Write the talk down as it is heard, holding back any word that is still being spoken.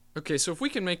Okay, so if we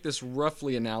can make this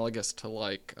roughly analogous to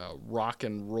like a rock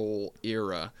and roll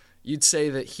era, you'd say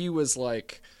that he was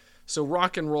like, so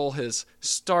rock and roll has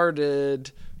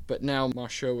started, but now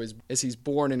Machaut is, as he's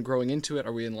born and growing into it,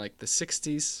 are we in like the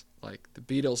 60s, like the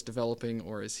Beatles developing,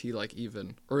 or is he like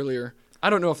even earlier? I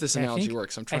don't know if this analogy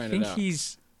works. I'm trying it out.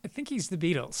 I think he's the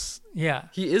Beatles. Yeah.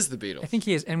 He is the Beatles. I think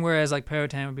he is. And whereas like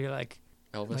Peyotan would be like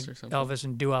Elvis or something. Elvis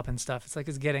and doo-wop and stuff. It's like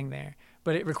it's getting there.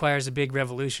 But it requires a big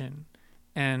revolution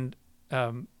and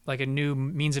like a new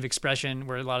means of expression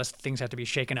where a lot of things have to be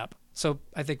shaken up. So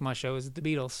I think Machaut is the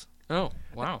Beatles. Oh,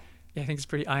 wow. Yeah, I think it's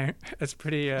pretty It's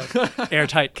pretty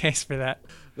airtight case for that.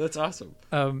 That's awesome.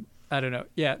 I don't know.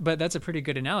 Yeah, but that's a pretty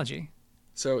good analogy.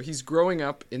 So he's growing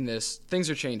up in this. Things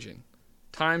are changing.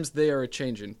 Times they are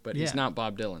changing, but he's not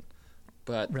Bob Dylan.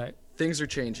 But things are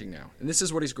changing now. And this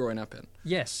is what he's growing up in.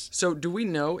 Yes. So do we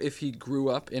know if he grew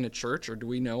up in a church, or do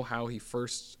we know how he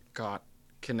first got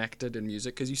connected in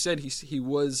music? Because you said he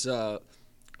was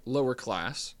lower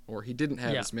class, or he didn't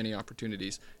have as many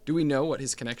opportunities. Do we know what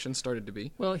his connection started to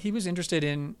be? Well, he was interested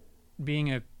in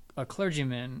being a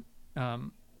clergyman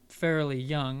fairly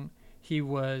young. He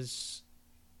was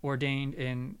ordained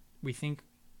in,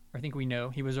 I think we know,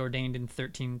 he was ordained in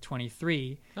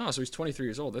 1323. Oh, so he's 23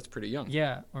 years old. That's pretty young.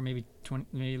 Yeah, or maybe 20,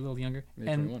 maybe a little younger.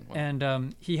 Maybe 21. Wow.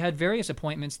 And he had various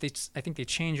appointments. I think they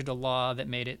changed a law that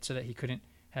made it so that he couldn't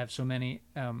have so many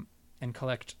and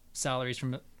collect salaries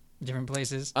from different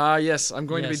places. Yes, I'm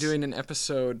going to be doing an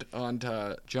episode on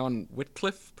John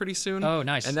Wycliffe pretty soon. Oh,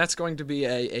 nice. And that's going to be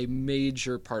a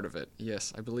major part of it.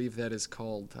 Yes, I believe that is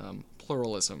called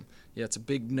pluralism. Yeah, it's a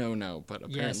big no-no, but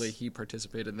apparently he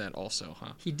participated in that also,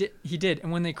 huh? He did.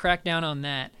 And when they cracked down on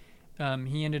that,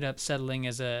 he ended up settling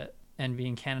and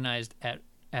being canonized at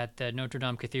the Notre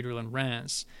Dame Cathedral in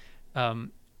Reims,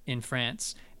 in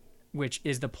France, which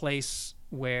is the place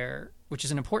which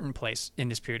is an important place in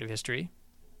this period of history,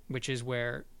 which is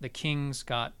where the kings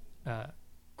got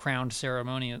crowned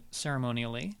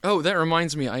ceremonially. Oh, that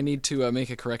reminds me. I need to make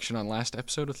a correction on last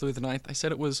episode with Louis IX. I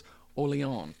said it was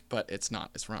Orléans, but it's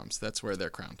not. It's Reims. That's where they're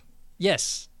crowned.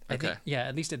 Yes. Okay.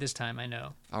 At least at this time, I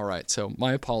know. All right. So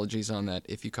my apologies on that.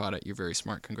 If you caught it, you're very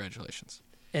smart. Congratulations.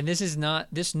 And this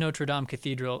Notre Dame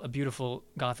Cathedral, a beautiful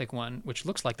Gothic one, which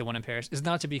looks like the one in Paris, is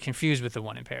not to be confused with the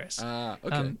one in Paris.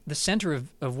 Okay. The center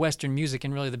of Western music,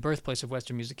 and really the birthplace of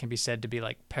Western music, can be said to be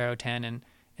like Peyotan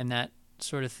and that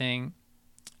sort of thing.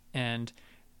 And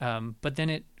but then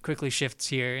it quickly shifts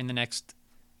here in the next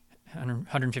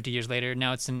 150 years later.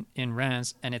 Now it's in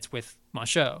Reims, and it's with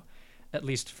Machaut, at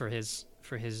least for his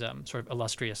sort of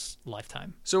illustrious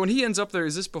lifetime. So when he ends up there,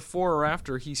 is this before or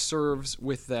after he serves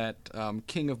with that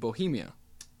King of Bohemia?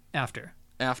 After.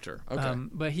 After, okay.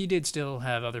 But he did still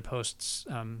have other posts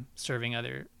serving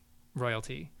other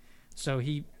royalty. So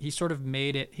he sort of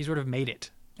made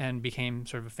it and became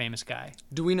sort of a famous guy.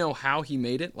 Do we know how he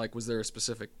made it? Like, was there a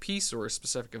specific piece or a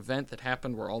specific event that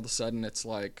happened where all of a sudden it's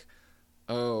like,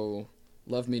 oh,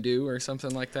 love me do, or something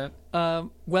like that?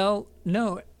 Well,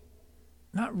 no,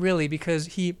 not really, because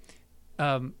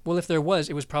if there was,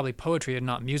 it was probably poetry and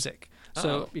not music.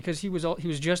 So because he was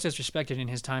just as respected in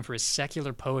his time for his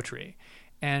secular poetry,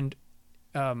 and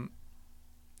also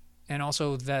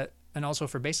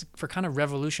for kind of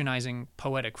revolutionizing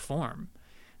poetic form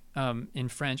in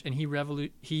French. And he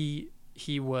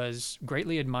was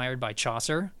greatly admired by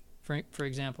Chaucer, for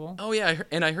example. Oh yeah,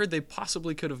 I heard they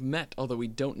possibly could have met, although we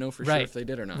don't know for sure if they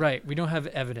did or not. Right, we don't have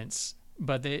evidence.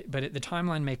 But the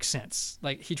timeline makes sense.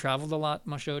 Like, he traveled a lot,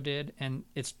 Machaut did, and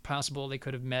it's possible they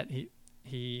could have met.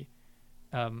 He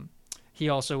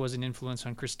also was an influence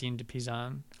on Christine de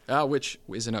Pizan. Which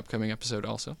is an upcoming episode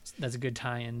also. That's a good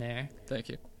tie-in there. Thank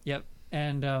you. Yep.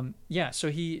 And so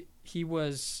he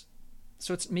was.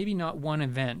 So it's maybe not one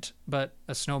event, but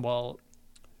a snowball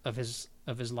of his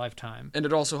lifetime. And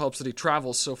it also helps that he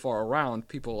travels so far around.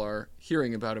 People are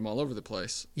hearing about him all over the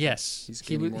place. Yes,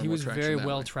 he was very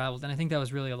well traveled, and I think that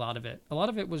was really a lot of it. A lot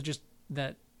of it was just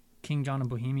that King John of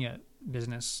Bohemia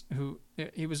business.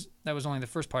 That was only the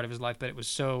first part of his life, but it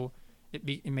was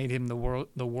it made him the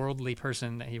worldly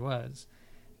person that he was.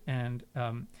 And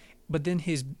but then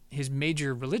his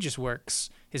major religious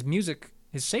works, his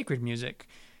sacred music,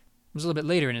 was a little bit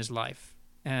later in his life,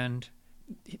 and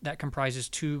that comprises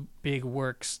two big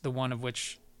works. The one of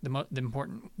which the most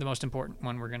important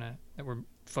one that we're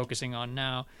focusing on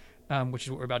now, which is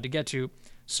what we're about to get to.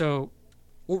 So,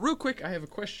 well, real quick, I have a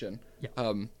question.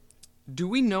 Yeah. Do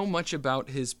we know much about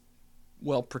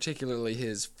particularly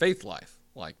his faith life?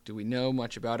 Like, do we know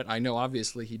much about it? I know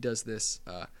obviously he does this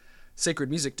sacred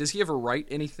music. Does he ever write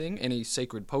anything, any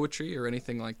sacred poetry or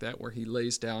anything like that, where he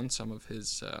lays down some of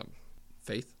his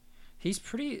faith? He's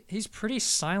pretty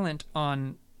silent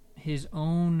on his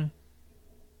own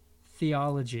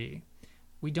theology.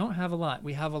 We don't have a lot.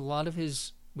 We have a lot of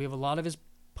his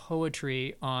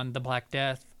poetry on the Black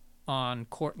Death, on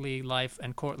courtly life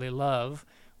and courtly love.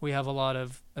 We have a lot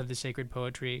of the sacred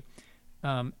poetry,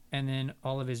 and then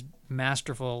all of his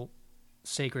masterful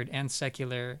sacred and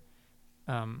secular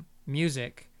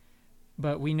music.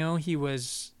 But we know he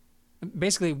was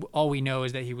basically, all we know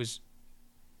is that he was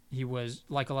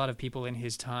like a lot of people in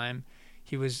his time.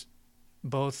 He was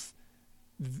both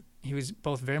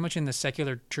very much in the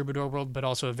secular troubadour world, but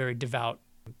also a very devout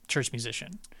church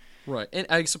musician. Right. And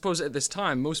I suppose at this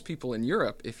time, most people in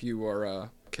Europe, if you are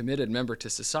a committed member to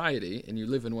society and you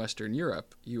live in Western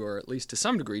Europe, you are at least to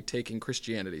some degree taking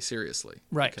Christianity seriously.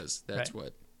 Right. Because that's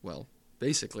what, well,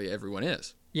 basically everyone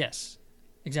is. Yes,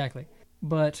 exactly.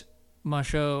 But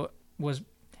Machaut was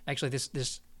actually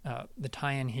the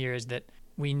tie-in here is that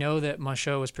we know that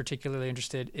Machaut was particularly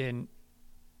interested in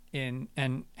and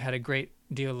had a great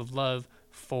deal of love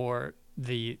for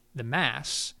the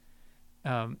Mass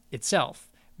itself,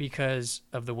 because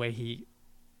of the way he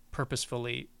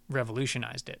purposefully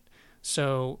revolutionized it.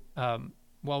 So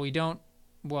while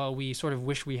we sort of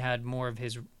wish we had more of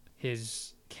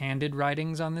his candid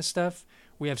writings on this stuff,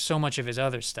 we have so much of his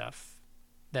other stuff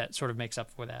that sort of makes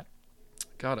up for that.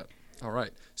 Got it. All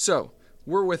right. So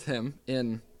we're with him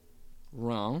in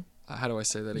Reims. How do I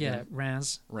say that again? Yeah,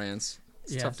 Reims.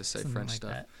 It's tough to say French like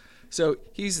stuff. That. So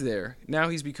he's there. Now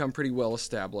he's become pretty well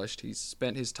established. He's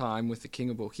spent his time with the King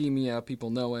of Bohemia.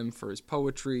 People know him for his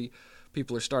poetry.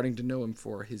 People are starting to know him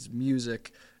for his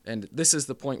music. And this is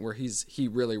the point where he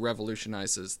really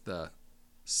revolutionizes the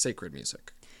sacred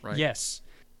music, right? Yes.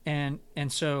 And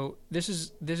so this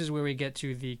is where we get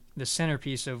to the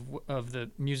centerpiece of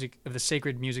the music, of the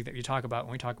sacred music that we talk about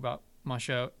when we talk about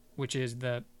Machaut, which is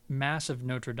the Mass of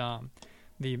Notre Dame,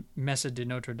 the Messe de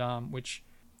Notre Dame, which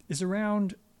is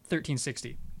around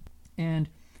 1360. And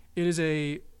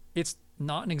it's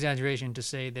not an exaggeration to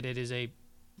say that it is a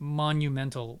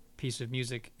monumental piece of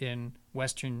music in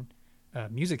Western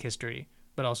music history,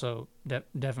 but also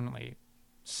definitely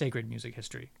sacred music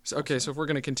history. So if we're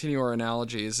going to continue our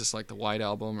analogy, is this like the White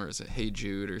Album, or is it Hey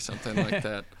Jude or something like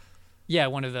that? Yeah,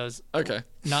 one of those. Okay.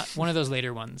 Not one of those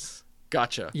later ones.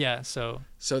 Gotcha. Yeah, so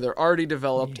they're already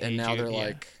developed, and now Jude,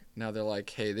 they're like,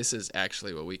 hey, this is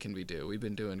actually what we can do. We've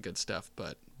been doing good stuff,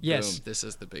 but yes, boom, this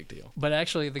is the big deal. But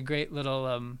actually, the great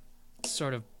little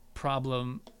sort of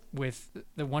problem with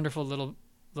the wonderful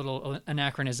little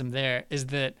anachronism there is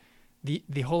that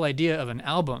the whole idea of an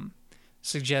album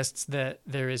suggests that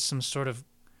there is some sort of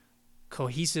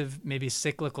cohesive, maybe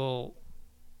cyclical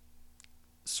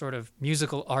sort of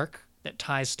musical arc that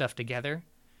ties stuff together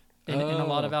in a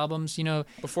lot of albums. You know,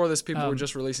 before this, people were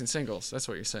just releasing singles. That's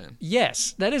what you're saying.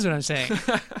 Yes, that is what I'm saying.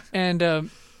 and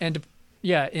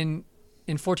yeah, in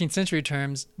 14th century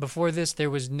terms, before this, there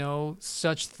was no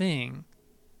such thing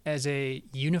as a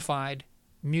unified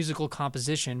musical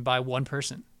composition by one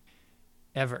person,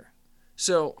 ever.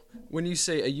 So when you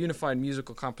say a unified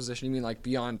musical composition, you mean like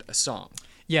beyond a song?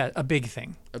 Yeah, a big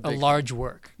thing, a large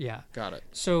work. Yeah, got it.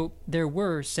 So there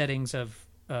were settings of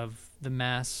the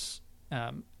Mass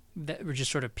that were just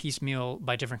sort of piecemeal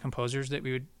by different composers that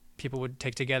people would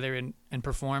take together and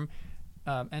perform,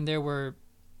 and there were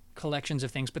collections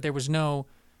of things, but there was no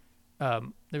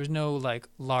like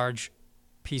large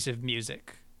piece of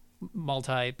music,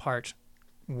 multi-part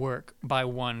work by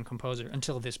one composer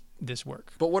until this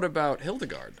work. But what about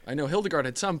Hildegard? I know Hildegard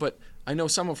had some, but I know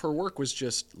some of her work was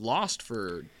just lost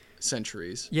for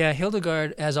centuries. Yeah,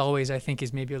 Hildegard, as always, I think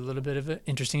is maybe a little bit of an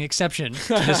interesting exception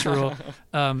to this rule.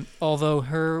 Although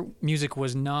her music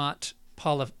was not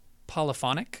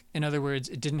polyphonic. In other words,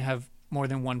 it didn't have more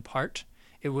than one part.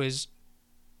 It was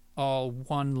all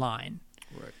one line.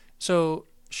 Right. So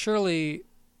surely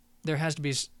there has to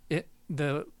be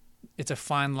it's a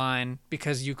fine line,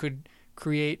 because you could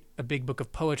create a big book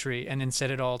of poetry and then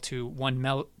set it all to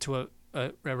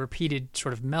a repeated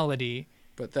sort of melody.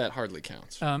 But that hardly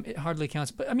counts. It hardly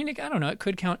counts. But I mean, I don't know. It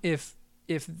could count if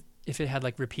it had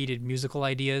like repeated musical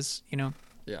ideas, you know.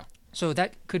 Yeah. So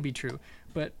that could be true.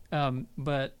 But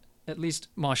at least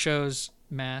Machaut's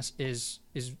Mass is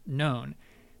known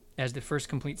as the first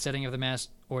complete setting of the Mass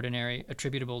Ordinary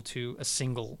attributable to a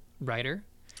single writer.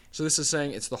 So this is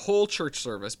saying it's the whole church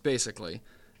service, basically,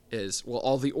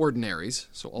 all the ordinaries,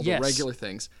 so all the regular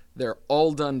things, they're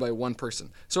all done by one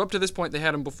person. So up to this point, they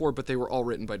had them before, but they were all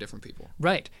written by different people.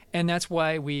 Right, and that's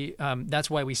why we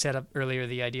set up earlier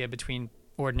the idea between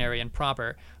ordinary and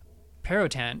proper.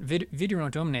 Perotan,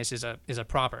 Viderunt Omnes is a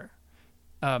proper.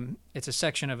 It's a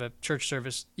section of a church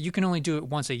service. You can only do it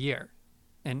once a year.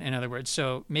 in other words.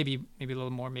 So maybe a little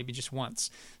more, maybe just once.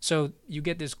 So you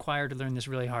get this choir to learn this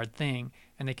really hard thing,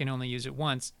 and they can only use it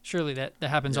once. Surely that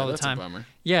happens all the time. That's a bummer.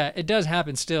 Yeah, it does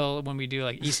happen still when we do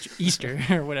like Easter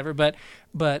or whatever.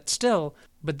 But still,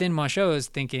 but then Machaut is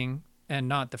thinking, and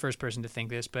not the first person to think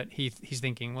this, but he's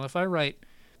thinking, well, if I write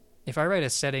a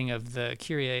setting of the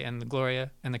Kyrie and the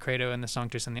Gloria and the Credo and the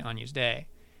Sanctus and the Agnus Dei,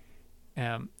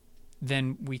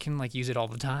 then we can like use it all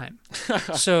the time.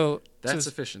 So that's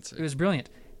efficiency. It was brilliant,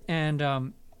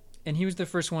 and he was the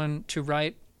first one to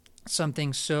write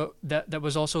something so that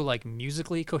was also like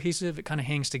musically cohesive. It kind of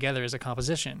hangs together as a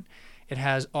composition. It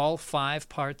has all 5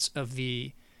 parts of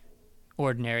the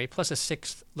ordinary plus a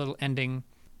 6th little ending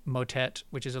motet,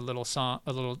 which is a little song,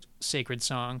 a little sacred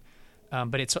song,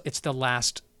 but it's the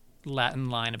last Latin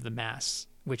line of the Mass,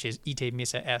 which is ite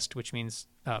missa est, which means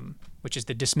which is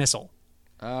the dismissal,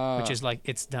 which is like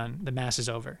it's done, the Mass is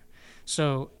over.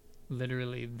 So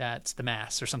literally, that's the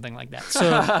Mass or something like that.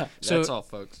 So that's all,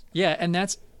 folks. Yeah, and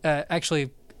that's actually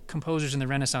composers in the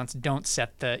Renaissance don't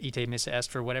set the ite missa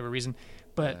est for whatever reason,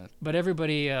 but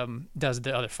everybody does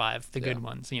the other 5, the good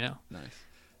ones, you know. Nice.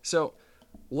 So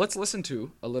let's listen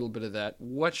to a little bit of that.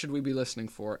 What should we be listening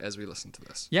for as we listen to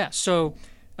this? Yeah, so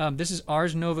this is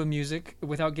Ars Nova music.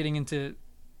 Without getting into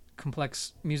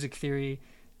complex music theory,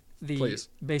 Please.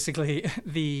 Basically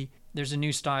there's a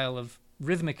new style of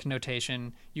rhythmic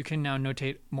notation. You can now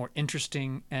notate more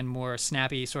interesting and more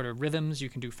snappy sort of rhythms. You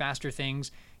can do faster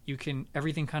things.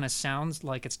 Everything kind of sounds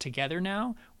like it's together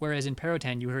now, whereas in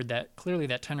Perotin you heard that clearly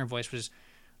that tenor voice was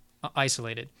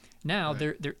isolated. Now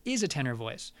there is a tenor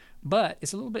voice, but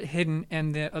it's a little bit hidden,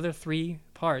 and the other 3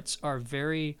 parts are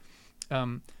very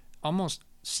almost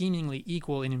seemingly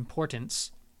equal in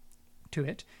importance to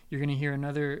it. You're going to hear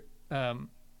another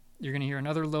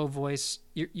low voice.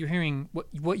 You're hearing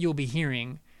what you'll be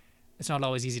hearing. It's not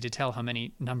always easy to tell how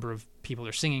many number of people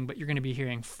are singing, but you're going to be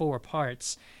hearing 4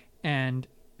 parts, and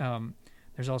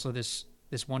there's also this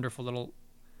wonderful little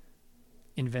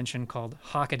invention called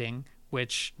hocketing,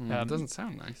 which doesn't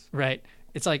sound nice. Right.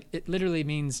 It's like it literally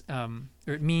means,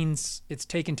 it's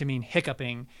taken to mean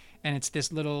hiccuping, and it's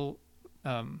this little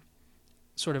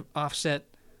sort of offset,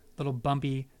 little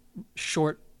bumpy,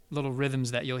 short little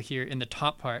rhythms that you'll hear in the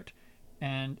top part,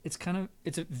 and it's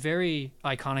a very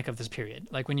iconic of this period.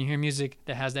 Like when you hear music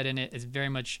that has that in it, it's very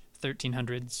much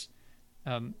 1300s,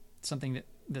 something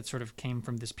that sort of came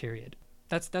from this period.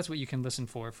 That's what you can listen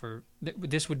for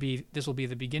this will be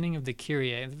the beginning of the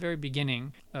Kyrie, the very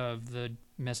beginning of the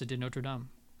Messe de Notre Dame.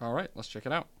 All right, let's check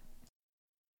it out.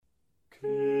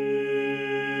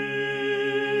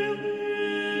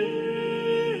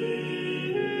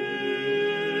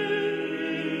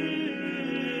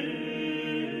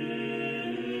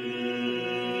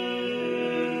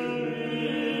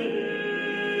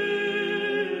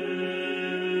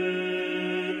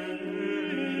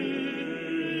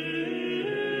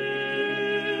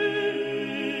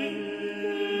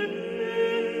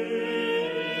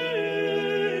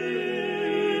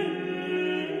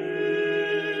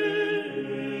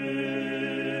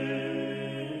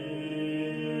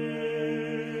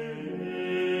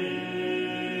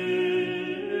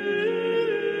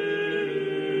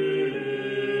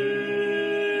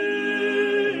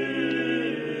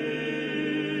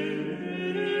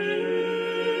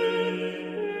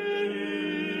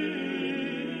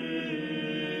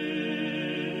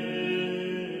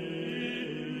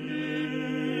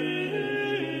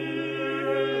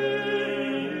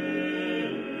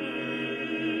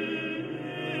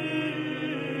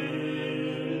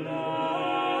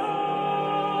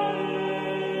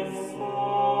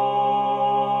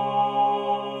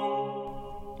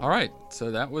 All right,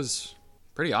 so that was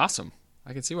pretty awesome.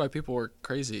 I can see why people were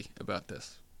crazy about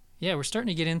this. Yeah, we're starting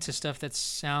to get into stuff that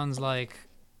sounds like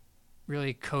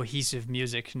really cohesive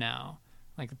music now.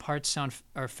 Like the parts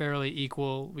are fairly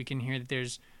equal. We can hear that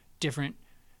there's different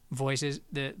voices.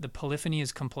 The polyphony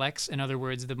is complex. In other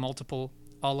words,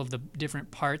 all of the different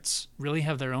parts really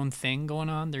have their own thing going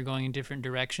on. They're going in different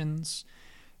directions.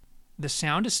 The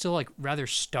sound is still like rather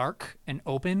stark and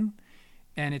open,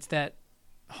 and it's that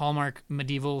hallmark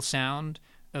medieval sound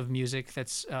of music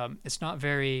that's it's not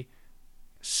very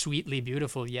sweetly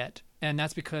beautiful yet, and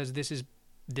that's because this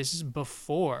is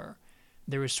before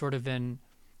there was sort of an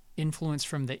influence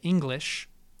from the English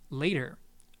later,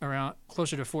 around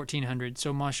closer to 1400.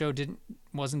 So Machaut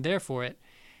wasn't there for it,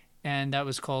 and that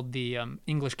was called the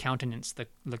English countenance, the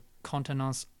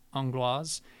contenance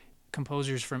angloise.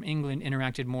 Composers from England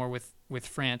interacted more with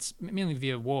France, mainly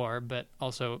via war, but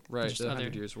also just the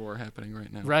 100 Years' War happening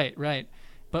right now. Right.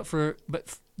 But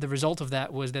the result of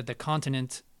that was that the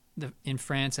continent in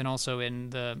France and also in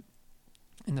the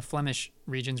Flemish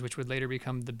regions, which would later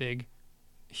become the big,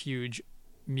 huge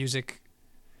music,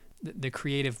 the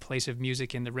creative place of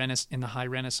music in the High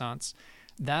Renaissance.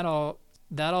 That all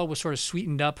was sort of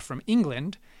sweetened up from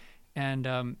England,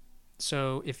 and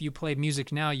so if you play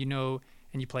music now,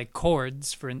 and you play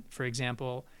chords, for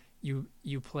example, you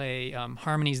play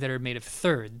harmonies that are made of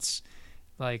thirds,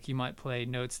 like you might play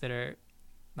notes that are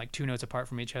like 2 notes apart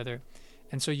from each other,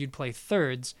 and so you'd play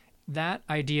thirds. That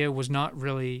idea was not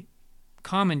really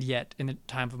common yet in the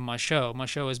time of Machaut.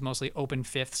 Machaut is mostly open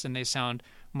fifths, and they sound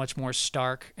much more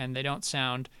stark, and they don't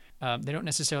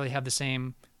necessarily have the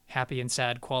same happy and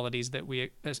sad qualities that we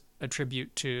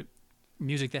attribute to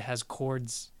music that has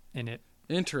chords in it.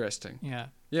 Interesting. Yeah.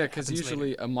 Yeah, because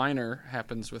usually later. A minor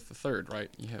happens with the third, right?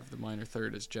 You have the minor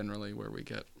third is generally where we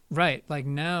get. Right. Like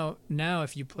now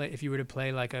if you were to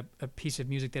play like a piece of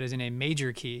music that is in a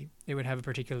major key, it would have a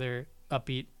particular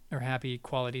upbeat or happy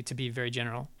quality to be very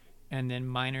general. And then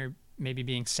minor maybe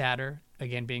being sadder,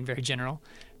 again being very general.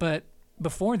 But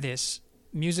before this,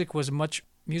 music was much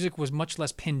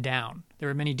less pinned down. There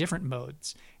were many different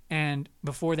modes. And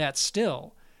before that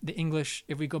still, the English,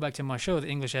 if we go back to Machaut, the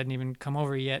English hadn't even come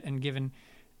over yet and given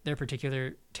their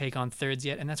particular take on thirds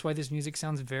yet. And that's why this music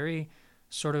sounds very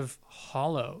sort of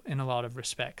hollow in a lot of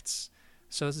respects.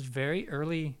 So it's a very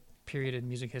early period in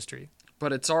music history.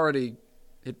 But it's already...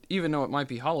 even though it might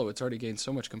be hollow, it's already gained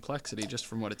so much complexity just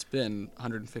from what it's been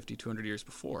 150, 200 years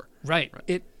before. Right.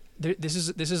 This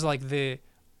is like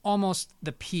almost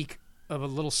the peak of a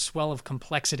little swell of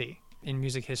complexity in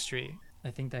music history. I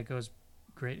think that goes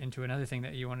great into another thing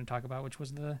that you want to talk about, which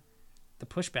was the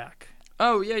pushback.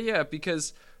 Oh, yeah,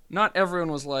 because not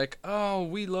everyone was like, oh,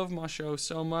 we love Machaut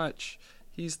so much.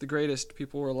 He's the greatest.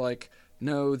 People were like,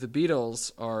 no, the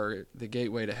Beatles are the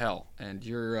gateway to hell, and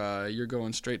you're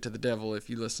going straight to the devil if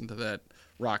you listen to that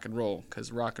rock and roll,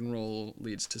 because rock and roll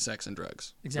leads to sex and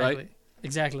drugs. Exactly, right?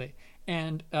 Exactly.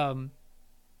 And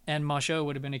Machaut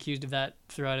would have been accused of that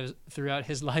throughout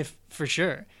his life for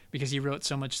sure, because he wrote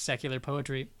so much secular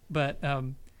poetry. But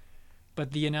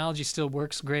the analogy still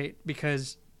works great,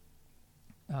 because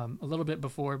a little bit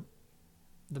before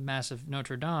the Mass of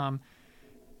Notre Dame.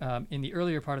 In the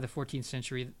earlier part of the 14th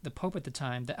century, the Pope at the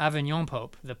time, the Avignon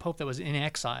Pope, the Pope that was in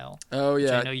exile. Oh, yeah.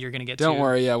 Which I know you're going to get to. Don't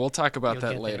worry, yeah, we'll talk about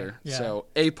that later. Yeah. So,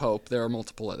 a Pope, there are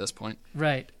multiple at this point.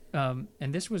 Right. And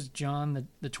this was John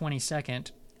the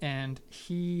 22nd, and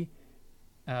he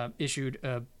issued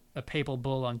a papal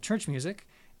bull on church music,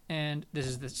 and this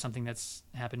is something that's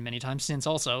happened many times since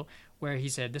also, where he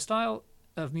said, the style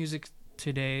of music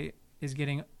today is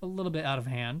getting a little bit out of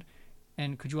hand,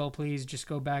 and could you all please just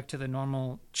go back to the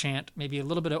normal chant, maybe a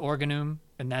little bit of organum,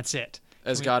 and that's it.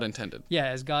 God intended. Yeah,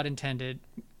 as God intended.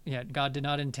 Yeah, God did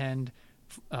not intend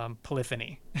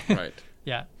polyphony. Right.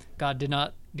 Yeah, God does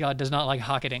not like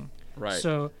hocketing. Right.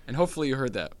 So, and hopefully you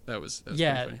heard that. That was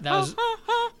yeah, funny. That was.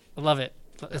 I love it.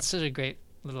 It's such a great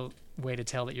little way to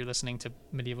tell that you're listening to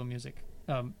medieval music.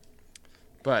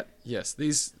 But yes,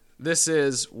 This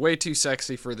is way too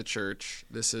sexy for the church.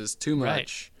 This is too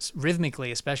much. Right.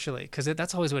 Rhythmically, especially, because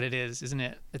that's always what it is, isn't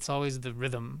it? It's always the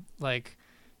rhythm. Like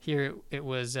here, it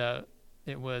was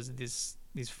these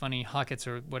funny hockets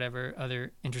or whatever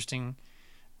other interesting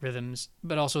rhythms,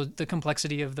 but also the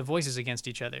complexity of the voices against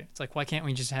each other. It's like, why can't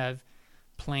we just have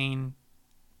plain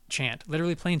chant?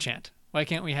 Literally plain chant. Why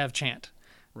can't we have chant?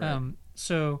 Right.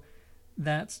 So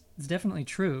that's definitely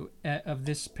true of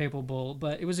this papal bull,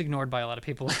 but it was ignored by a lot of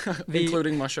people.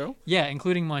 Including Machaut? Yeah,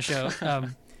 including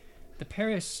Machaut. The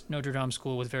Paris Notre Dame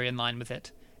school was very in line with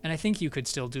it. And I think you could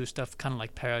still do stuff kind of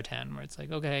like Perotin, where it's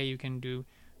like, okay, you can do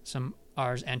some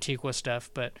Ars Antiqua stuff,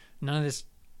 but none of this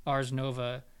Ars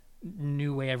Nova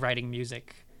new way of writing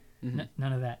music. Mm-hmm.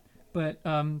 None of that. But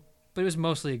it was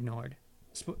mostly ignored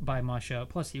by Machaut.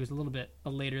 Plus, he was a little bit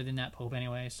later than that pope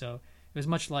anyway, so it was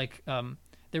much like...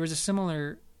 There was a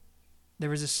similar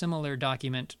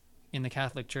document in the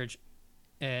Catholic Church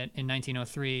in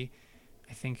 1903,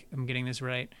 I think I'm getting this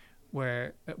right,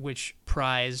 which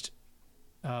prized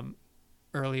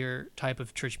earlier type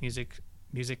of church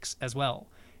musics as well,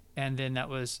 and then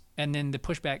the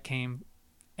pushback came,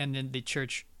 and then the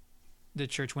church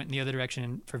went in the other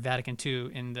direction for Vatican II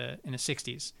in the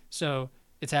 60s. So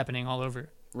it's happening all over,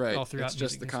 right? All throughout. It's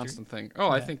just the history. Constant thing. Oh,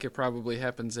 yeah. I think it probably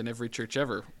happens in every church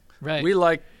ever. Right. We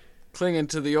like clinging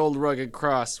to the old rugged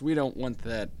cross. We don't want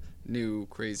that new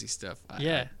crazy stuff.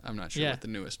 I'm not sure what the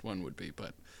newest one would be,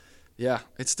 but yeah,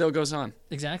 it still goes on.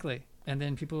 Exactly. And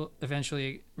then people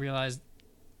eventually realized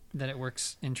that it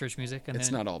works in church music. And it's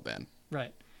not all bad.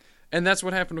 Right. And that's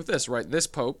what happened with this, right? This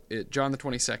Pope, John the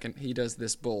 22nd, he does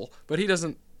this bull, but he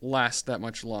doesn't last that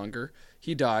much longer.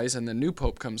 He dies, and the new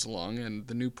pope comes along, and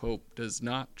the new pope does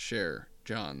not share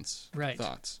John's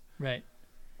thoughts. Right.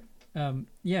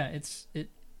 It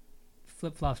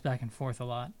flip-flops back and forth a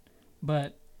lot.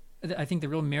 But I think the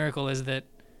real miracle is that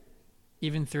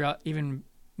even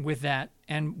with that,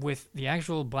 and with the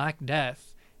actual Black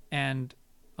Death, and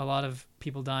a lot of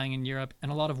people dying in Europe,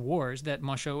 and a lot of wars that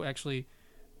Machaut actually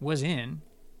was in,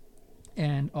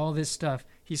 and all this stuff,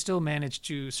 he still managed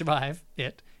to survive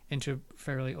it into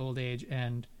fairly old age,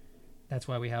 and that's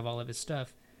why we have all of his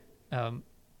stuff,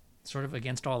 sort of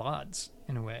against all odds,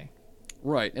 in a way.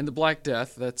 Right, and the Black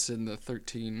Death, that's in the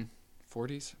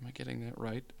 1340s, am I getting that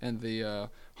right? And the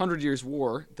 100 Years'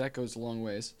 War, that goes a long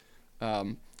ways.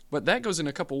 But that goes in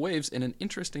a couple waves, and an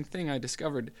interesting thing I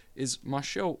discovered is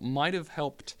Machaut might have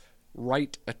helped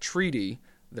write a treaty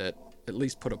that at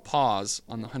least put a pause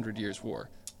on the 100 Years' War.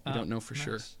 We don't know for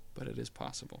sure, but it is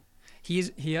possible. He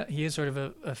is sort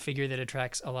of a figure that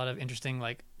attracts a lot of interesting,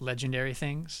 like, legendary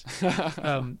things.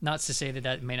 Not to say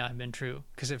that may not have been true,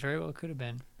 because it very well could have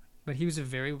been. But he was a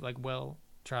very, like,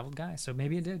 well-traveled guy, so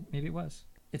maybe it did. Maybe it was.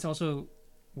 It's also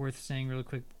worth saying really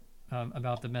quick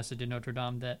about the Messe de Notre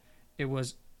Dame that it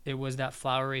was that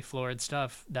flowery, florid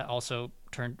stuff that also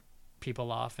turned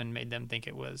people off and made them think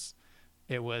it was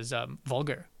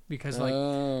vulgar, because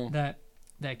that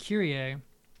Kyrie,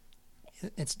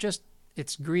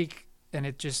 it's Greek, and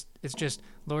it's just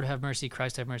Lord have mercy,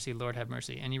 Christ have mercy, Lord have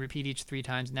mercy, and you repeat each 3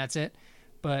 times, and that's it.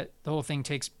 But the whole thing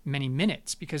takes many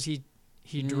minutes because he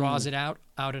draws it out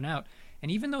and out. And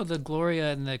even though the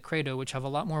Gloria and the Credo, which have a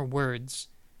lot more words,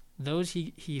 those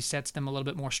he sets them a little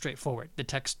bit more straightforward. The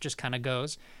text just kind of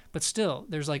goes, but still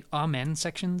there's like amen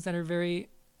sections that are very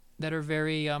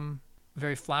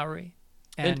very flowery.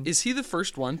 And is he the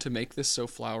first one to make this so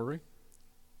flowery?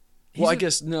 Well, I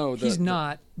guess no. He's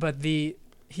not, but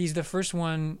he's the first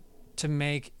one to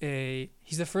make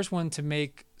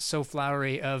so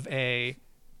flowery of a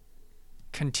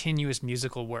continuous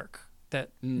musical work that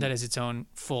is its own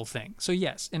full thing. So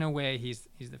yes, in a way, he's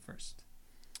the first.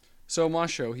 So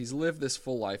Machaut, he's lived this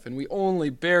full life, and we only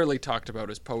barely talked about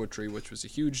his poetry, which was a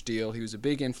huge deal. He was a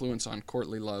big influence on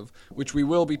courtly love, which we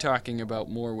will be talking about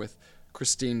more with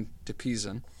Christine de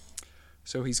Pizan.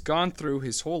 So he's gone through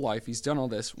his whole life. He's done all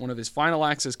this. One of his final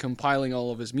acts is compiling all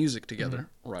of his music together,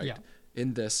 right? Yeah.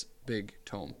 In this big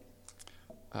tome.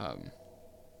 And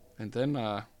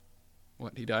then,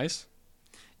 he dies?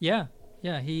 Yeah.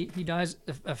 He dies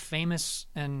a famous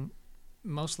and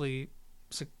mostly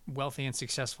wealthy and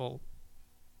successful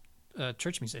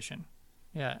church musician.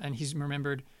 Yeah, and he's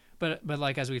remembered, but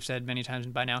like as we've said many times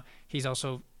by now, he's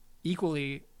also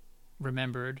equally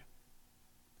remembered,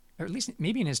 or at least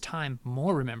maybe in his time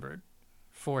more remembered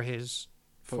for his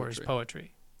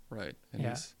poetry. Right,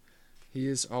 and he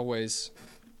is always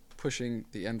pushing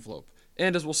the envelope.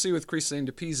 And as we'll see with Christine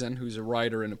de Pizan, who's a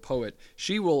writer and a poet,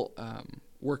 she will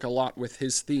work a lot with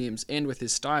his themes and with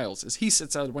his styles, as he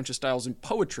sets out a bunch of styles in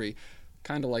poetry,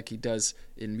 kind of like he does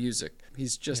in music.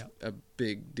 He's just a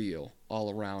big deal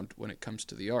all around when it comes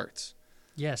to the arts.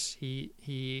 Yes,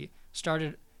 he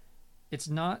started. It's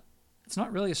not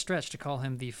really a stretch to call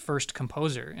him the first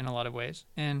composer in a lot of ways,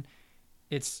 and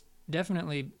it's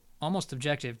definitely almost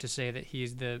objective to say that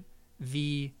he's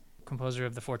the composer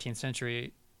of the 14th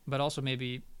century, but also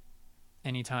maybe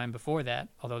any time before that,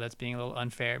 although that's being a little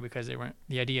unfair because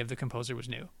the idea of the composer was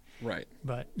new. Right.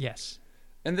 But yes.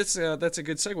 And that's a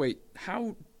good segue.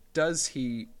 How does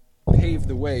he pave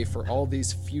the way for all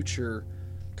these future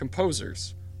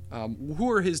composers?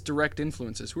 Who are his direct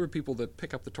influences? Who are people that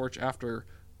pick up the torch after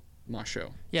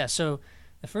Machaut? Yeah, so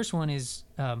the first one is,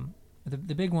 the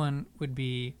big one would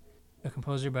be a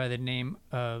composer by the name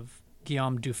of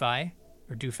Guillaume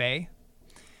Dufay,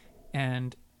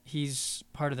 and he's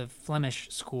part of the Flemish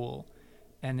school.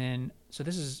 And then, so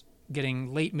this is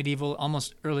getting late medieval,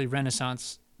 almost early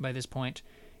Renaissance by this point.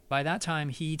 By that time,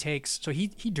 he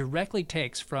directly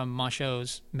takes from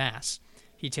Machaut's Mass.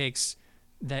 He takes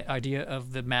the idea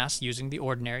of the Mass using the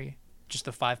ordinary, just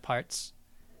the 5 parts.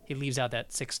 He leaves out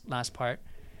that 6th last part.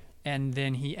 And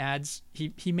then he adds,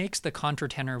 he makes the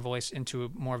contratenor voice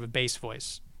into more of a bass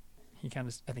voice. I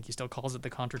think he still calls it the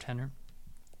contratenor.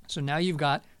 So now you've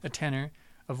got a tenor,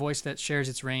 a voice that shares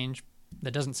its range,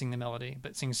 that doesn't sing the melody,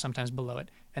 but sings sometimes below it,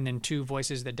 and then 2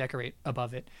 voices that decorate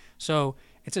above it. So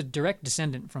it's a direct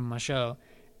descendant from Machaut.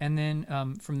 And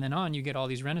then from then on, you get all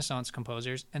these Renaissance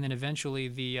composers, and then eventually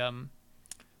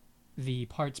the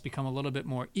parts become a little bit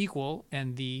more equal,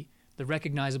 and the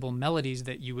recognizable melodies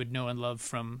that you would know and love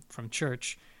from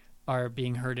church are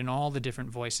being heard in all the different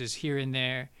voices here and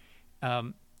there,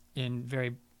 in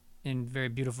very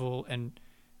beautiful and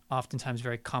oftentimes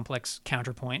very complex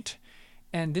counterpoint.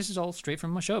 And this is all straight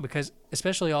from Machaut, because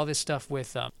especially all this stuff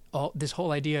with all this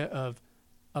whole idea of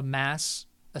a mass,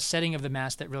 a setting of the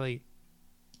mass that really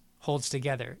holds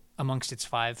together amongst its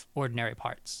 5 ordinary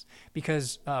parts.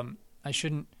 Because I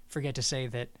shouldn't forget to say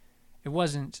that it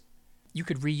wasn't, you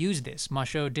could reuse this,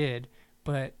 Machaut did,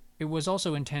 but it was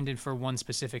also intended for one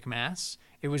specific mass.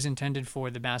 It was intended for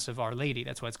the Mass of Our Lady.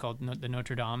 That's why it's called the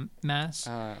Notre Dame Mass.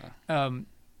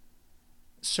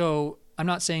 So I'm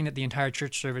not saying that the entire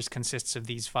church service consists of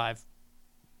these 5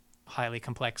 highly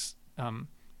complex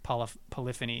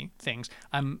polyphony things.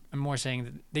 I'm more saying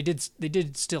that they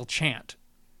did still chant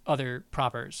other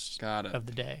propers of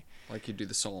the day, like you do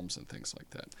the psalms and things like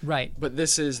that. Right. But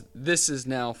this is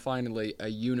now finally a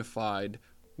unified.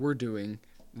 We're doing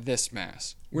this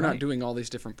mass. We're not doing all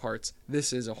these different parts.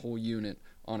 This is a whole unit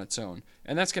on its own,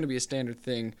 and that's going to be a standard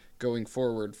thing going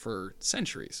forward for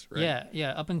centuries, right?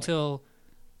 Yeah. Up until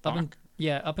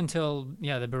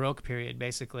the Baroque period,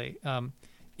 basically.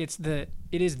 It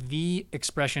is the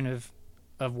expression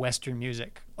of Western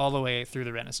music all the way through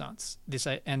the Renaissance.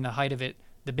 And the height of it,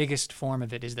 the biggest form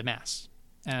of it, is the Mass,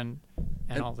 and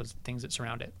all those things that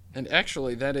surround it. And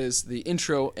actually, that is the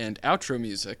intro and outro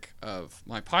music of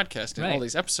my podcast and all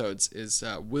these episodes is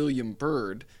William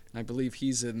Byrd, and I believe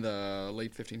he's in the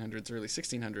late 1500s, early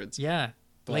 1600s. Yeah,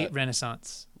 late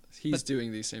Renaissance. He's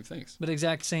doing these same things. But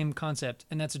exact same concept,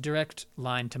 and that's a direct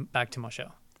line back to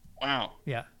Machaut. Wow.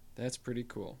 Yeah. That's pretty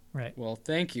cool. Right. Well,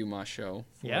 thank you, Machaut,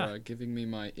 for giving me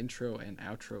my intro and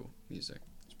outro music.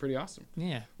 It's pretty awesome.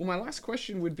 Yeah. Well, my last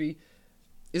question would be,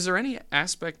 is there any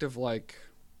aspect of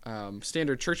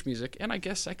standard church music, and I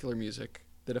guess secular music,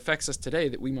 that affects us today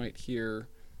that we might hear,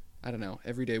 I don't know,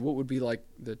 every day? What would be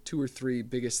the 2 or 3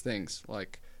 biggest things?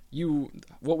 What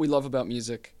we love about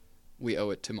music, we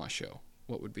owe it to Machaut.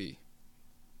 What would be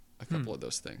a couple of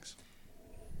those things?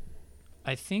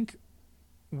 I think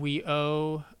we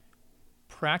owe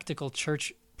practical,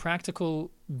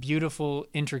 beautiful,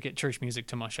 intricate church music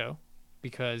to Machaut,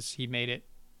 because he made it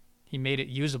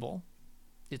usable.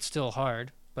 It's still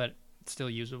hard, but it's still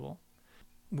usable.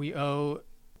 We owe,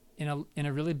 in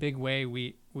a really big way,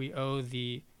 we owe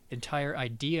the entire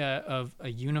idea of a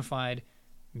unified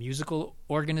musical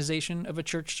organization of a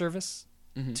church service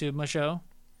to Machaut.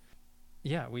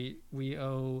 Yeah, we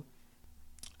owe,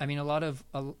 I mean, a lot of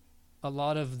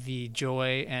the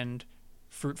joy and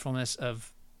fruitfulness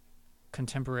of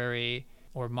contemporary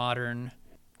or modern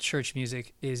church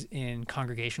music is in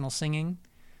congregational singing.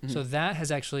 Mm-hmm. So that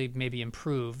has actually maybe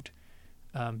improved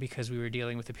because we were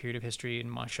dealing with a period of history in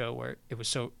Machaut where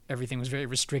everything was very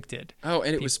restricted. Oh,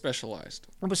 and it was specialized.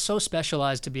 It was so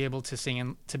specialized to be able to sing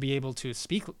and to be able to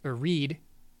speak or read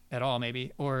at all,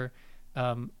 maybe, or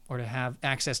to have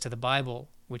access to the Bible,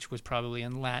 which was probably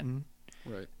in Latin,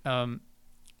 right,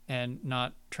 and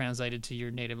not translated to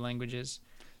your native languages,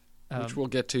 which we'll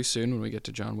get to soon when we get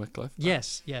to John Wycliffe.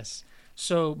 Yes.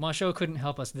 So Machaut couldn't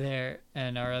help us there,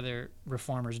 and our other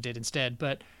reformers did instead.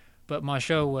 But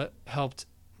Machaut helped.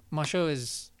 Machaut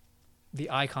is the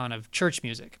icon of church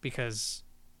music because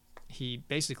he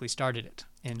basically started it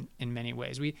in many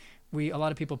ways. A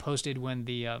lot of people posted when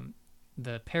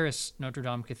the Paris Notre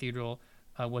Dame Cathedral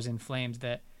was in flames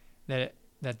that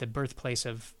the birthplace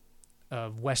of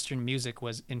Western music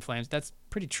was in flames. That's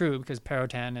pretty true because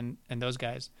Perotin and those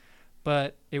guys.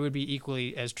 But it would be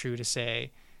equally as true to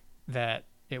say that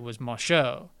it was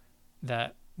Machaut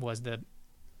that was the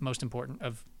most important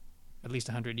of at least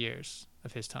 100 years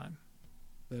of his time.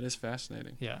 That is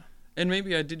fascinating. Yeah. And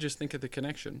maybe I did just think of the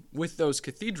connection. With those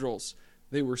cathedrals,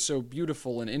 they were so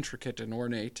beautiful and intricate and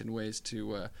ornate in ways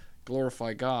to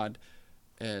glorify God,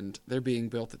 and they're being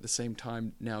built at the same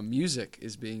time. Now music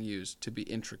is being used to be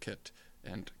intricate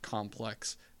and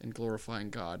complex and glorifying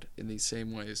God in these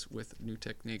same ways with new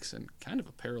techniques in kind of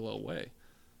a parallel way.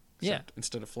 Except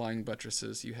instead of flying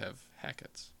buttresses, you have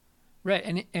hackets.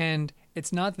 Right, and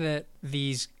it's not that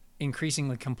these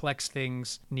increasingly complex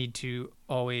things need to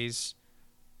always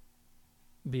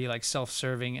be like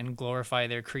self-serving and glorify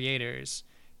their creators.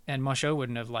 And Machaut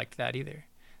wouldn't have liked that either.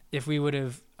 If we would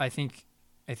have, I think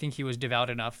he was devout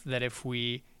enough that if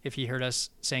he heard us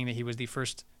saying that he was the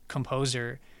first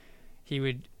composer, he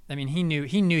knew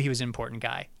he was an important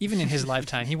guy. Even in his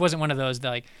lifetime, he wasn't one of those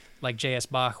that like J.S.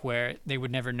 Bach, where they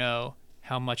would never know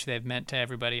how much they've meant to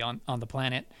everybody on the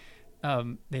planet.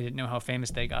 They didn't know how famous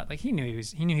they got. Like he knew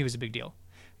he was a big deal.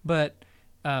 But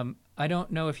I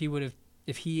don't know if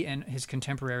he and his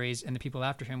contemporaries and the people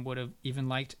after him would have even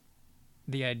liked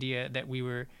the idea that we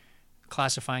were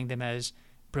classifying them as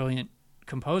brilliant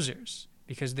composers,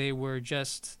 because they were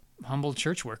just humble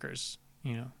church workers,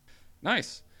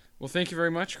 Nice. Well, thank you very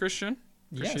much, Christian.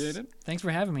 Appreciate it. Thanks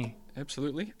for having me.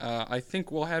 Absolutely. I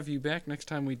think we'll have you back next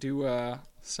time we do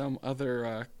some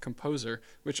other composer,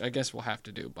 which I guess we'll have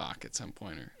to do Bach at some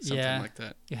point or something like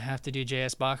that. You have to do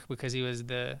J.S. Bach because he was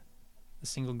the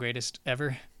single greatest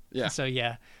ever. Yeah. So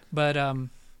yeah, but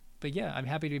yeah, I'm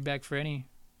happy to be back for any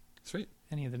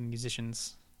of the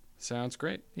musicians. Sounds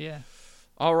great. Yeah.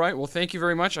 All right. Well, thank you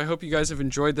very much. I hope you guys have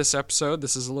enjoyed this episode.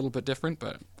 This is a little bit different,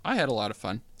 but I had a lot of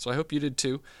fun, so I hope you did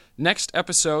too. Next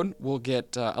episode, we'll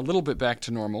get a little bit back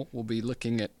to normal. We'll be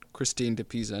looking at Christine de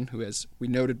Pizan, who, as we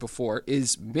noted before,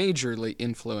 is majorly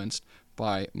influenced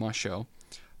by Machaut.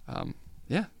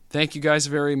 Yeah. Thank you guys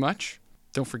very much.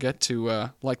 Don't forget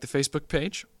to like the Facebook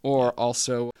page or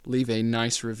also leave a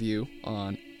nice review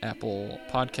on Apple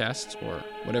Podcasts or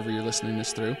whatever you're listening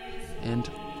this through. And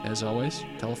as always,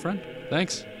 tell a friend.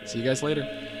 Thanks. See you guys later.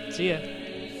 See ya.